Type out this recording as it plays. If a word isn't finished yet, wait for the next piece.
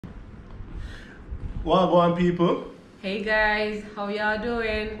Wagwan people, Hey guys, how y'all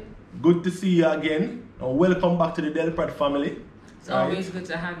doing? good to see you again. And welcome back to the Delprat family. It's always good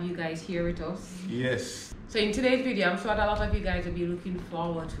to have you guys here with us. Yes. So in today's video, I'm sure that a lot of you guys will be looking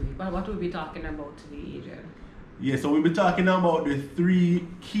forward to it. But what we'll be talking about today, Adrian? Yeah, so we'll be talking about the 3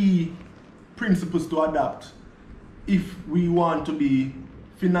 key principles to adapt if we want to be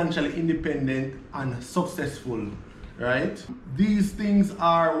financially independent and successful, right? These things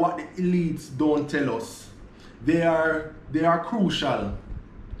are what the elites don't tell us. They are crucial,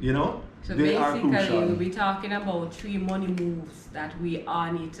 you know? So they are basically, crucial. we'll be talking about 3 money moves that we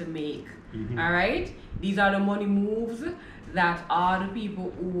all need to make. All right? These are the money moves that all the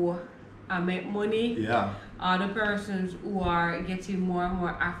people who make money, Yeah. are the persons who are getting more and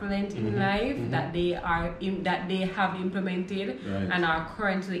more affluent in life, that they have implemented Right. and are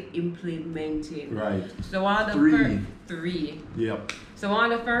currently implementing. Right. So one of the 3. three. Yep. So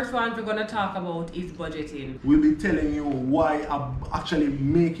one of the first ones we're gonna talk about is budgeting. We'll be telling you why actually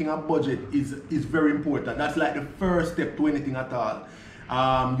making a budget is very important. That's like the first step to anything at all.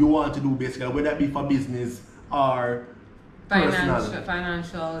 You want to do basically, whether it be for business or personal.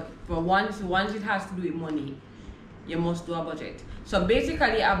 Financial. But once it has to do with money, you must do a budget. So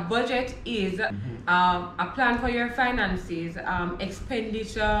basically, a budget is a plan for your finances,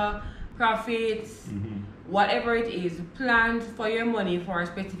 expenditure, profits. Whatever it is, plan for your money for a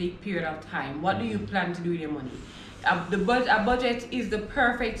specific period of time. What do you plan to do with your money? A budget is the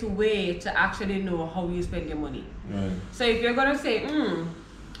perfect way to actually know how you spend your money. Right. So if you're gonna say,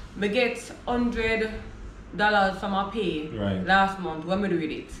 me get $100 from my pay last month, what am I do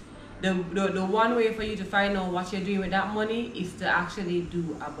with it? The one way for you to find out what you're doing with that money is to actually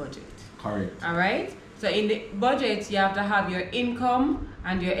do a budget. Correct. Alright? So in the budget, you have to have your income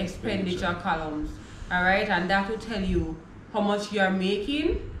and your expenditure columns. Alright? And that will tell you how much you're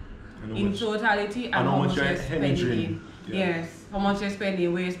making in totality and how much you're spending. Yes, how much you're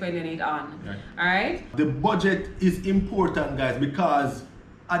spending, where you're spending it on. Right. Alright? The budget is important, guys, because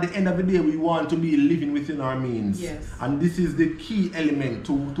at the end of the day, we want to be living within our means. Yes. And this is the key element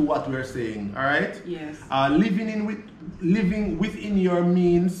to what we're saying. All right. Yes. Living within your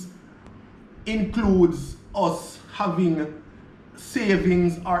means includes us having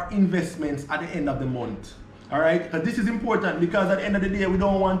savings or investments at the end of the month. All right. Because this is important, because at the end of the day, we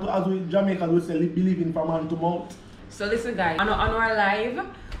don't want to, as we Jamaicans would say, be living from hand to mouth. So listen, guys, on our live,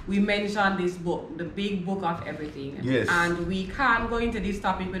 we mentioned this book, the big book of everything. Yes. And we can't go into this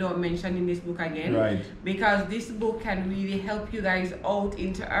topic without mentioning this book again. Right. Because this book can really help you guys out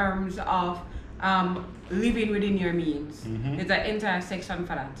in terms of living within your means. There's an entire section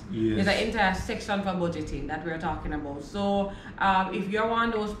for that. Yes. There's an entire section for budgeting that we're talking about. So if you're one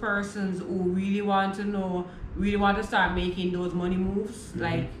of those persons who really want to start making those money moves,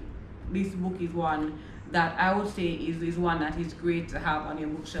 like this book is one that I would say is one that is great to have on your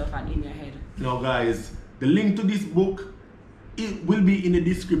bookshelf and in your head. Now guys, the link to this book, it will be in the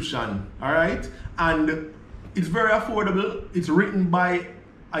description, all right? And it's very affordable. It's written by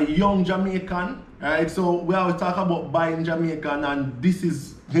a young Jamaican, all right? So we always talk about buying Jamaican, and this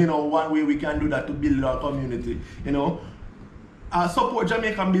is, one way we can do that to build our community, support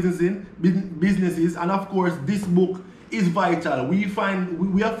Jamaican businesses, and of course this book is vital. We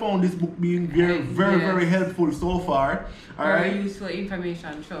have found this book being very helpful so far. All right. Very useful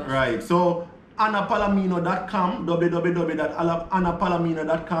information, sure. Right. So annapalamino.com,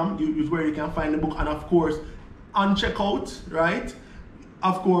 www.annapalamino.com is where you can find the book, and of course on checkout, right?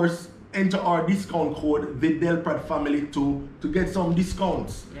 Of course, enter our discount code, the Delprat family, to get some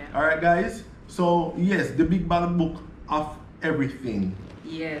discounts. Yeah. All right, guys. So yes, the big bag book of everything.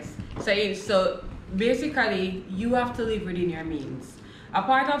 Yes. So basically, you have to live within your means. A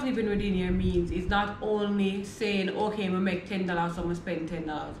part of living within your means is not only saying, okay, we make $10, so we spend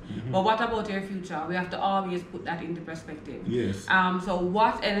 $10. But what about your future? We have to always put that into perspective. Yes. And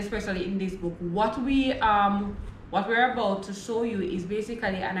especially in this book, what we're about to show you is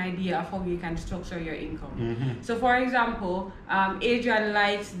basically an idea of how you can structure your income. So for example, Adrian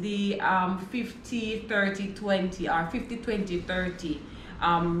likes the 50-30-20 or 50-20-30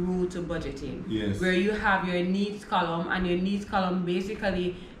 rule to budgeting. Yes. Where you have your needs column, and your needs column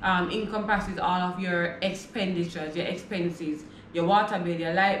basically encompasses all of your expenditures, your expenses, your water bill,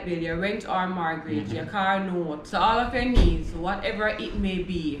 your light bill, your rent or mortgage, your car note. So all of your needs, whatever it may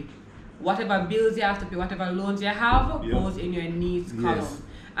be, whatever bills you have to pay, whatever loans you have, goes in your needs column.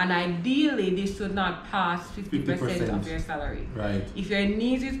 and ideally this should not pass 50% of your salary. Right. If your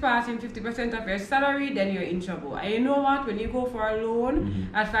needs is passing 50% of your salary, then you're in trouble. And you know what? When you go for a loan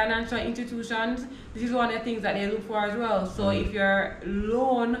at financial institutions, this is one of the things that they look for as well. So if your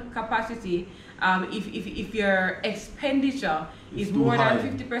loan capacity, if your expenditure is more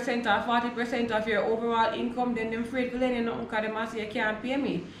than 50% or 40% of your overall income, then them afraid to lend you nothing because they say you can't pay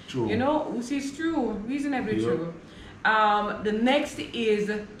me. True. You know, which is true, reasonably true. The next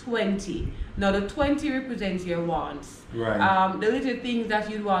is 20. Now the 20 represents your wants. Right. The little things that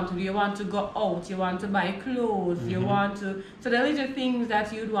you want to do. You want to go out, you want to buy clothes, you want to, so the little things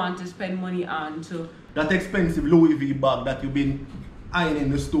that you'd want to spend money on to. That expensive Louis V bag that you've been eyeing in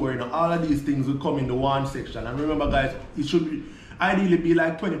the store, you know, all of these things will come in the one section. And remember guys, it should be ideally be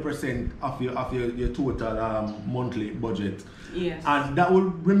like 20% of your total monthly budget. Yes. And that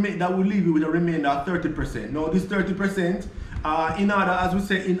will leave you with a remainder of 30%. Now this 30%, as we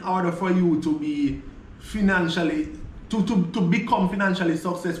say, in order for you to be financially to become financially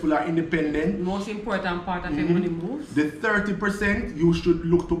successful or independent, most important part of your money moves. The 30% you should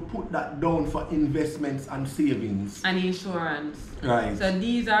look to put that down for investments and savings and insurance. Right. So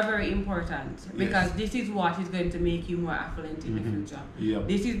these are very important because this is what is going to make you more affluent in the future. Yep.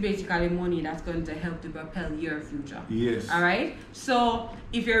 This is basically money that's going to help to propel your future. Yes. All right. So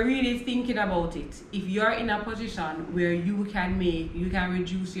if you're really thinking about it, if you're in a position where you can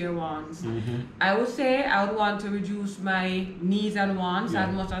reduce your wants, I would say I would want to reduce my needs and wants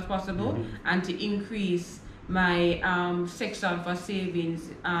as much as possible and to increase my section for savings,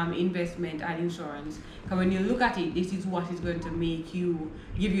 investment and insurance. Because when you look at it, this is what is going to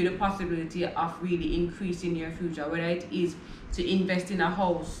give you the possibility of really increasing your future, whether it is to invest in a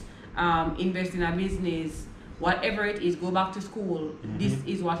house, invest in a business, whatever it is, go back to school. This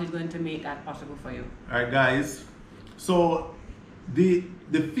is what is going to make that possible for you. All right, guys. So the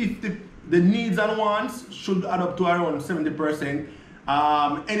needs and wants should add up to around 70%.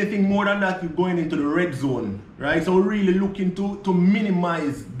 Anything more than that, you're going into the red zone, right? So we're really looking to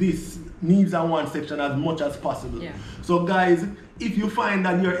minimize this needs and wants section as much as possible. Yeah. So guys, if you find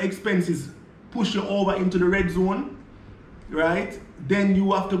that your expenses push you over into the red zone, right, then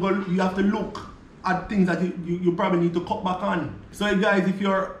you have to look at things that you probably need to cut back on. So guys, if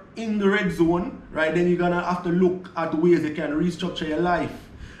you're in the red zone, right, then you're gonna have to look at ways you can restructure your life.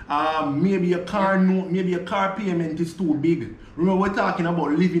 Maybe a car maybe a car payment is too big. Remember, we're talking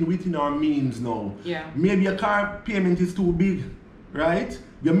about living within our means now. Yeah. Maybe a car payment is too big, right?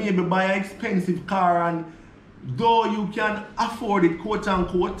 You maybe buy an expensive car, and though you can afford it, quote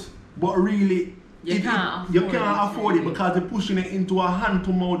unquote, but really you can't afford it because they're pushing it into a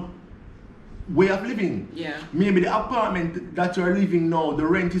hand-to-mouth way of living. Yeah. Maybe the apartment that you're living now, the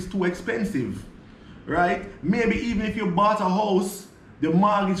rent is too expensive, right? Maybe even if you bought a house, the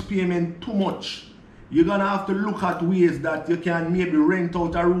mortgage payment too much. You're gonna have to look at ways that you can maybe rent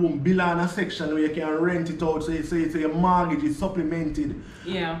out a room, build on a section where you can rent it out, so your mortgage is supplemented.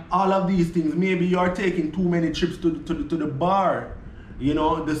 Yeah. All of these things. Maybe you're taking too many trips to the bar, you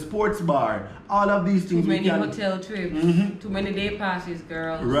know, the sports bar. All of these things. Too many hotel trips, too many day passes,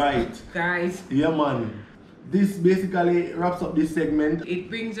 girls. Right. Guys. Yeah, man. This basically wraps up this segment. It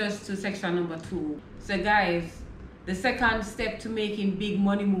brings us to section number 2. So guys, the second step to making big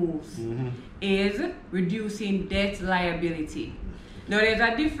money moves is reducing debt liability. Now there's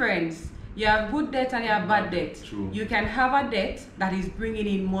a difference. You have good debt and you have bad debt. True. You can have a debt that is bringing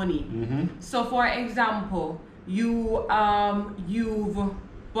in money. So for example, you've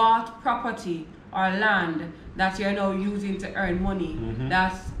bought property or land that you're now using to earn money.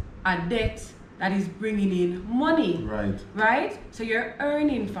 That's a debt that is bringing in money. Right. Right? So you're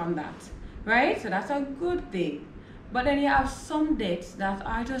earning from that. Right? So that's a good thing. But then you have some debts that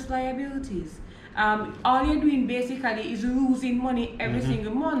are just liabilities. All you're doing basically is losing money every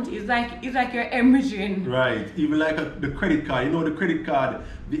single month. It's like you're hemorrhaging. Right. Even like the credit card. You know, the credit card,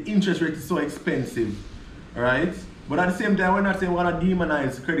 the interest rate is so expensive. Right? But at the same time, we're not saying we're gonna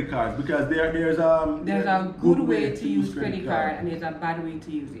demonize credit cards because there's a good way to use credit card and there's a bad way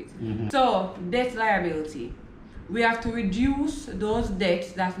to use it. So debt liability. We have to reduce those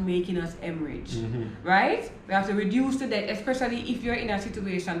debts that's making us hemorrhage, right? We have to reduce the debt, especially if you're in a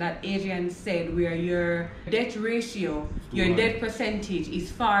situation that Adrian said where your debt ratio, your debt percentage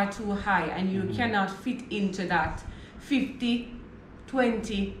is far too high and you cannot fit into that 50,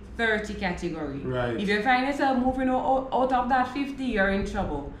 20, 30 category. Right. If you find yourself moving out of that 50, you're in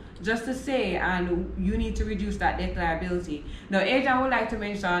trouble. Just to say, and you need to reduce that debt liability. Now, Adrian would like to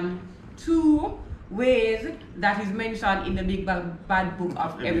mention 2 ways that is mentioned in the big bad book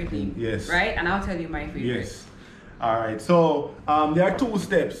of everything. Yes. Right? And I'll tell you my favorite. Yes. Alright, so there are two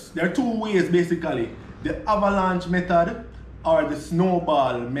steps. There are two ways basically. The avalanche method or the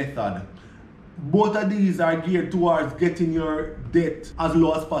snowball method. Both of these are geared towards getting your debt as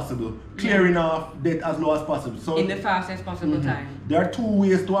low as possible, clearing off debt as low as possible. So in the fastest possible time. There are two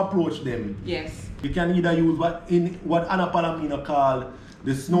ways to approach them. Yes. You can either use what Anna Palomino called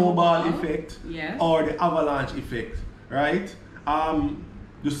the snowball effect, or the avalanche effect, right?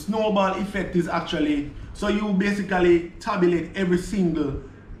 The snowball effect is actually, so you basically tabulate every single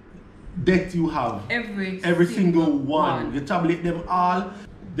debt you have. Every single one. You tabulate them all.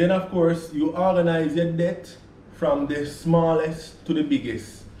 Then of course you organize your debt from the smallest to the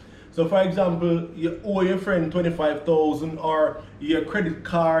biggest. So for example, you owe your friend 25,000, or your credit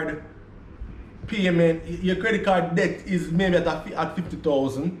card payment, your credit card debt is maybe at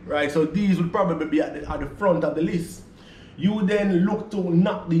 50,000, right? So these would probably be at the front of the list. You then look to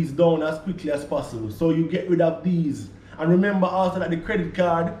knock these down as quickly as possible. So you get rid of these. And remember also that the credit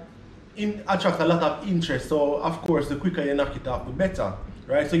card attracts a lot of interest. So of course, the quicker you knock it off, the better,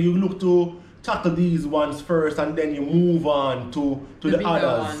 right? So you look to tackle these ones first, and then you move on to the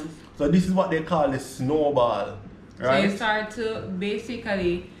others. Ones. So this is what they call the snowball, right? So you start to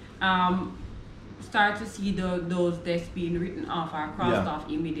basically start to see those debts being written off or crossed off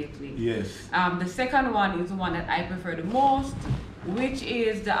immediately. Yes. The second one is the one that I prefer the most, which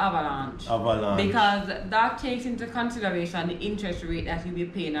is the avalanche. Because that takes into consideration the interest rate that you'll be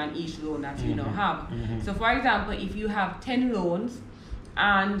paying on each loan that you now have. So for example, if you have 10 loans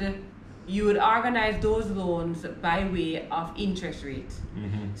and you would organize those loans by way of interest rate.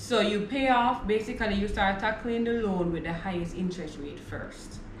 So you pay off, basically you start tackling the loan with the highest interest rate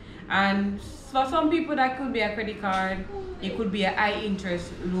first. And for some people that could be a credit card, it could be a high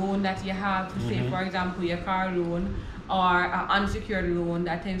interest loan that you have, say for example your car loan, or an unsecured loan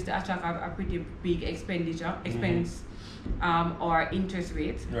that tends to attract a pretty big expense or interest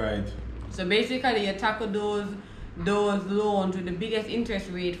rate. Right. So basically you tackle those loans with the biggest interest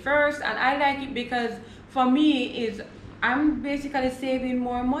rate first, and I like it because for me I'm basically saving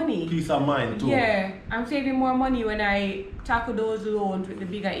more money. Peace of mind too. Yeah, I'm saving more money when I tackle those loans with the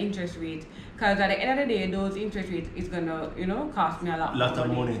bigger interest rate. Because at the end of the day, those interest rates is gonna, cost me a lot of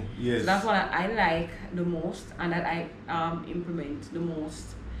money. Yes. So that's what I like the most, and that I implement the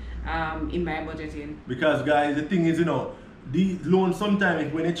most in my budgeting. Because guys, the thing is, these loans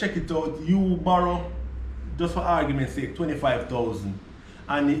sometimes when you check it out, you borrow, just for argument's sake, 25,000,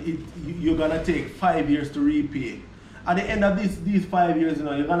 and you're gonna take 5 years to repay. At the end of these 5 years,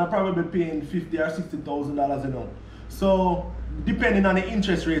 you're gonna probably be paying $50,000 or $60,000, So depending on the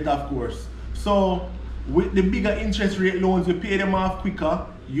interest rate, of course. So with the bigger interest rate loans, you pay them off quicker,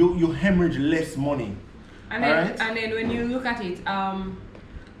 you hemorrhage less money. And then when you look at it,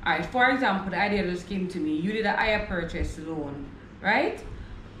 alright, for example, the idea just came to me. You did a hire purchase loan, right?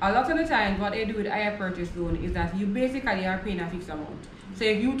 A lot of the times what they do with hire purchase loan is that you basically are paying a fixed amount. So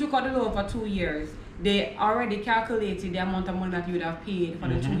if you took out the loan for 2 years, they already calculated the amount of money that you would have paid for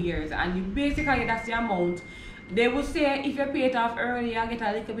the 2 years, and you basically, that's the amount. They will say if you pay it off early, you get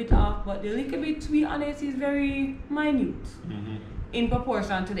a little bit off, but the little bit, to be honest, is very minute in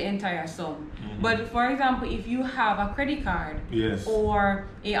proportion to the entire sum. But for example, if you have a credit card or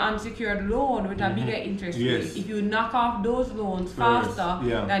a unsecured loan with a bigger interest rate, if you knock off those loans faster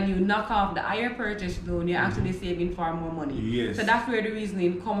than you knock off the higher purchase loan, you're actually saving far more money. So that's where the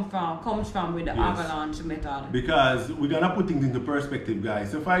reasoning comes from with the avalanche method. Because we're gonna put things into perspective,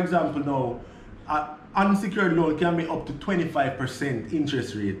 guys. So for example, now unsecured loan can be up to 25%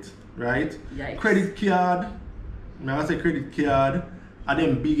 interest rate, right? Yikes. Credit card, I say credit card, and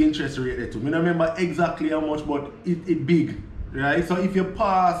then big interest rate there too. I don't remember exactly how much, but it big, right? So if you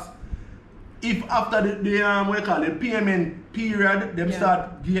pass, if after the payment period, them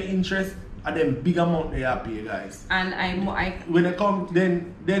start give interest, and then big amount they are pay, guys. And when they come,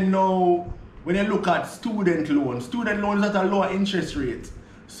 then now when you look at student loans at a lower interest rate,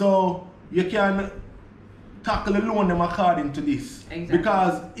 so you can tackle the loan them according to this. Exactly.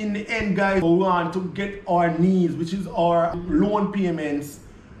 Because in the end, guys, we want to get our needs, which is our loan payments,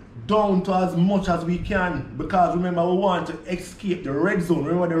 down to as much as we can. Because remember, we want to escape the red zone.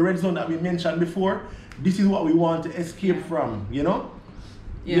 Remember the red zone that we mentioned before? This is what we want to escape from,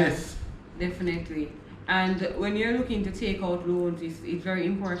 Yes. Definitely. And when you're looking to take out loans, it's very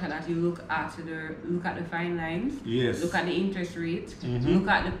important that you look at the fine lines. Yes. Look at the interest rate. Look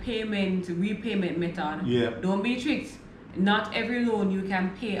at the repayment method. Yeah. Don't be tricked. Not every loan you can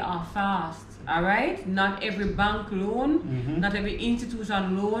pay off fast. All right, not every bank loan, not every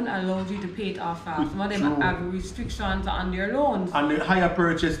institution loan allows you to pay it off fast. Some of them have restrictions on their loans. And the higher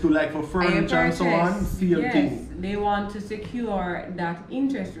purchase to like for furniture and so on, same thing. They want to secure that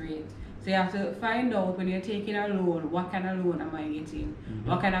interest rate. So you have to find out when you're taking a loan, what kind of loan am I getting?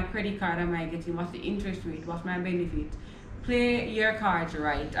 What kind of credit card am I getting? What's the interest rate? What's my benefit? Play your cards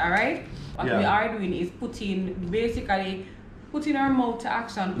right, all right? What we are doing is putting our mouth to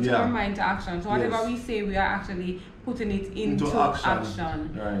action, putting our mind to action. So whatever we say, we are actually putting it into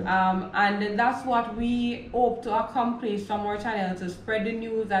action. Right. And that's what we hope to accomplish from our channel, to spread the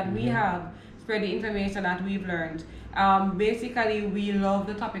news that we have, spread the information that we've learned. Basically, we love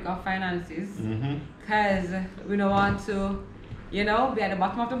the topic of finances because we don't want to, be at the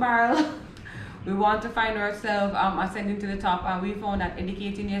bottom of the barrel. We want to find ourselves ascending to the top, and we found that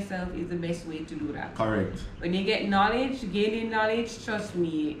educating yourself is the best way to do that. Correct. When you get knowledge, gaining knowledge, trust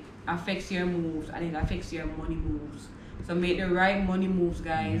me, affects your moves and it affects your money moves. So make the right money moves,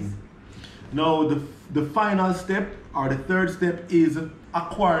 guys. Now, the final step, or the third step, is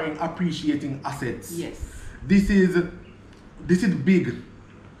acquiring, appreciating assets. Yes. This is big,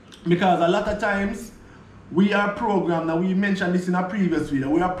 because a lot of times we are programmed, and we mentioned this in a previous video,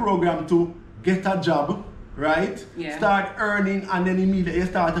 we are programmed to get a job, right? Yeah. Start earning, and then immediately you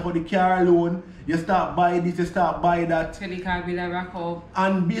start for the car loan, you start buy this, you start buy that. Credit card bill rack up.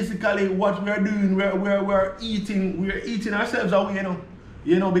 And basically what we're doing, we're eating ourselves away,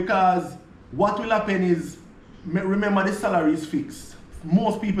 because what will happen is, remember, the salary is fixed.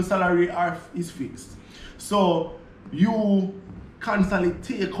 Most people's salary is fixed. So you constantly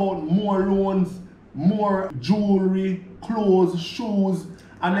take out more loans, more jewelry, clothes, shoes,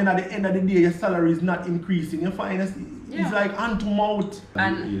 and then at the end of the day, your salary is not increasing. You find it's like hand to mouth.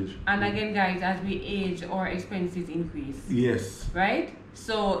 And again, guys, as we age, our expenses increase. Yes. Right?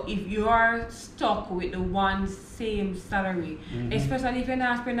 So if you are stuck with the one same salary, especially if you're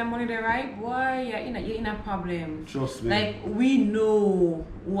not spending money there, right? Boy, you're in a problem. Trust me. Like, we know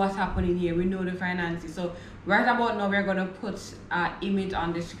what's happening here. We know the finances. So right about now, we're going to put an image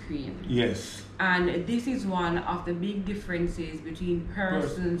on the screen. Yes. And this is one of the big differences between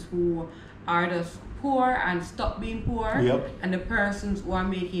persons who are just poor and stop being poor, and the persons who are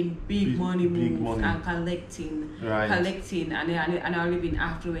making big money moves and collecting and are living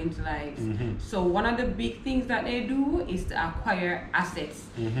affluent lives. So one of the big things that they do is to acquire assets.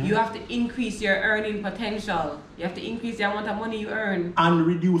 You have to increase your earning potential. You have to increase the amount of money you earn. And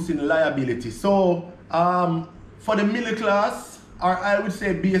reducing liability. So for the middle class, or I would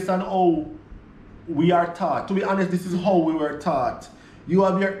say based on how we are taught, to be honest, this is how we were taught. You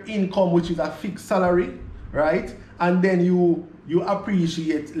have your income, which is a fixed salary, right? And then you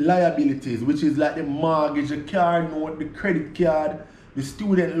appreciate liabilities, which is like the mortgage, the car note, the credit card, the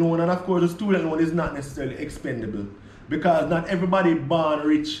student loan. And of course, the student loan is not necessarily expendable, because not everybody born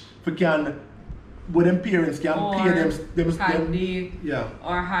rich where them parents can pay them.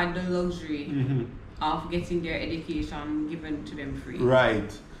 Or had the luxury of getting their education given to them free.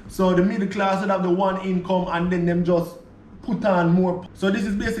 Right. So the middle class would have the one income, and then them just put on more. So this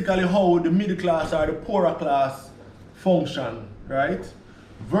is basically how the middle class or the poorer class function, right?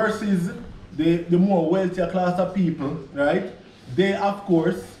 Versus the more wealthier class of people, right? They, of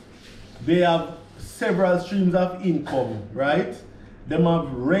course, they have several streams of income, right? Them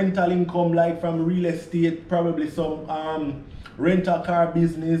have rental income, like from real estate, probably some rental car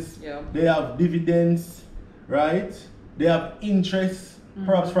business. They have dividends, right? They have interest,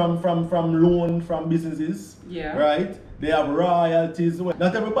 perhaps from loan from businesses, right? They have royalties.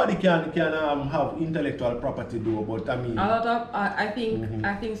 Not everybody can have intellectual property though, but I mean, a lot of I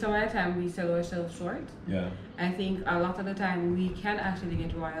think some of the time we sell ourselves short. I think a lot of the time we can actually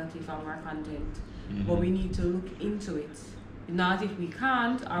get royalty from our content, but we need to look into it. Not if we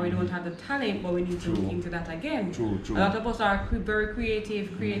can't, or we don't have the talent, but we need to look into that again. True. A lot of us are very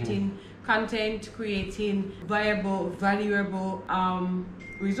creative, creating content, creating viable, valuable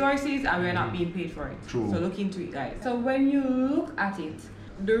resources, and we're not being paid for it. So look into it, guys. So when you look at it,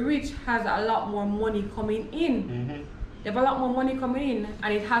 the rich has a lot more money coming in. They have a lot more money coming in,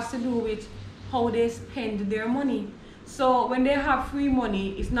 and it has to do with how they spend their money. So when they have free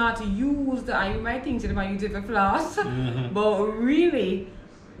money, it's not used, and you might think they might use it for floss, but really,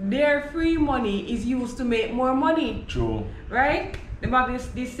 their free money is used to make more money. Right? They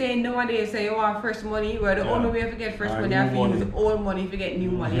have this saying nowadays, say you want fresh money, where the only way to get fresh money is to use old money to get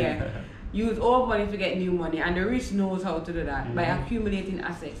new money. Use old money to get new money, and the rich knows how to do that by accumulating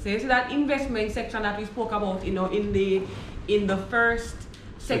assets. So it's that investment section that we spoke about, in the first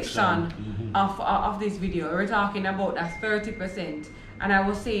section of this video. We're talking about that 30%, And I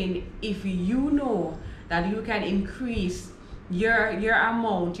was saying, if you know that you can increase your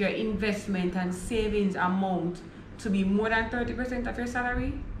amount, your investment and savings amount to be more than 30% of your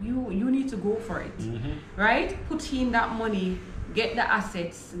salary, you need to go for it. Right? Put in that money, get the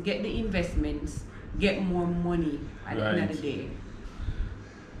assets, get the investments, get more money at the end of the day.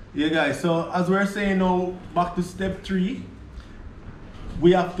 Yeah, guys, so as we're saying now, back to step 3,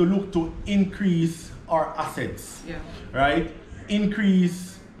 we have to look to increase our assets. Yeah. Right?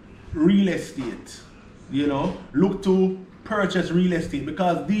 Increase real estate. You know, look to purchase real estate,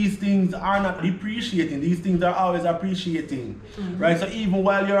 because these things are not depreciating, these things are always appreciating. Right? So even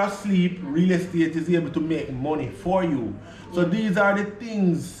while you're asleep, real estate is able to make money for you. So these are the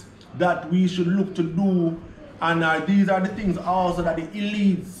things that we should look to do, and these are the things also that the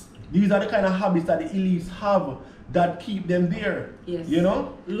elites, these are the kind of habits that the elites have that keep them there. Yes. You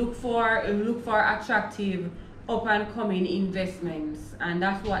know? Look for attractive up and coming investments, and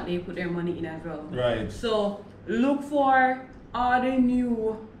that's what they put their money in as well. Right. So look for all the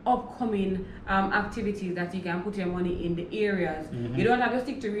new upcoming activities that you can put your money in the areas. You don't have to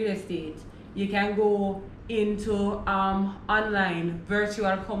stick to real estate. You can go into online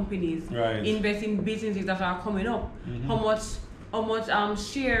virtual companies, invest in businesses that are coming up. How much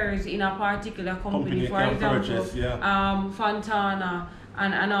shares in a particular company, for example, Fontana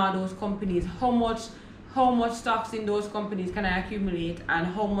and all those companies, how much stocks in those companies can I accumulate, and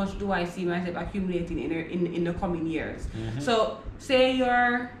how much do I see myself accumulating in the coming years? So say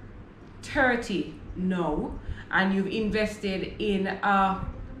you're 30 now and you've invested in a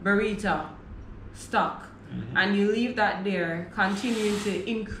burrito stock, and you leave that there, continuing to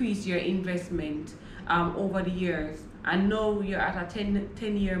increase your investment over the years, and now you're at a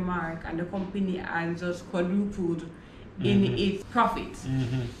 10-year mark and the company has just quadrupled in its profits.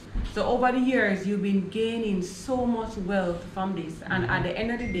 So over the years you've been gaining so much wealth from this, and at the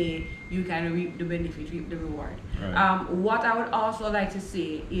end of the day you can reap the benefit, reap the reward. What I would also like to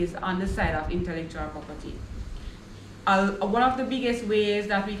say is on the side of intellectual property. One of the biggest ways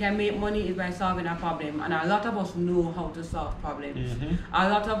that we can make money is by solving a problem, and a lot of us know how to solve problems. A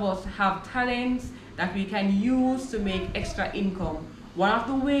lot of us have talents that we can use to make extra income. One of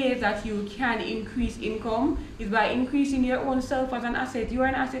the ways that you can increase income is by increasing your own self as an asset. You are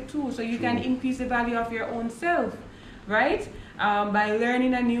an asset too, so you can increase the value of your own self, right? By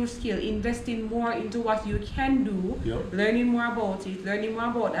learning a new skill, investing more into what you can do, learning more about it, learning more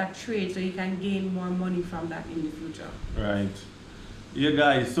about that trade, so you can gain more money from that in the future. Right. Yeah,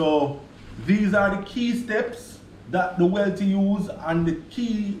 guys, so these are the key steps that the wealthy use, and the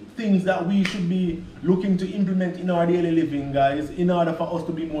key things that we should be looking to implement in our daily living, guys, in order for us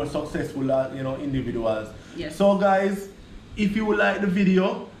to be more successful as, you know, individuals. Yes. So guys, if you would like the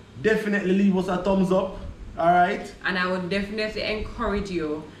video, definitely leave us a thumbs up. Alright? And I would definitely encourage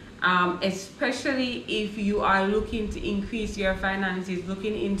you, especially if you are looking to increase your finances,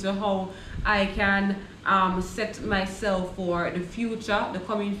 looking into how I can set myself for the future, the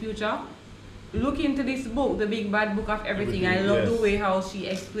coming future. Look into this book, The Big Bad Book of Everything. I love the way how she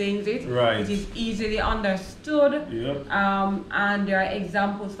explains it. It is easily understood, and there are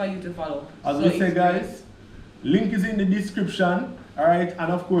examples for you to follow. As we say, guys, link is in the description. Alright,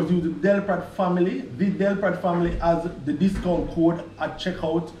 and of course use the Delprat family. The Delprat family has the discount code at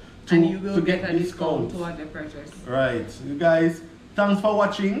checkout to get a discount toward the purchase. Right, you guys, thanks for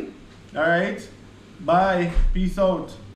watching. Alright, bye, peace out.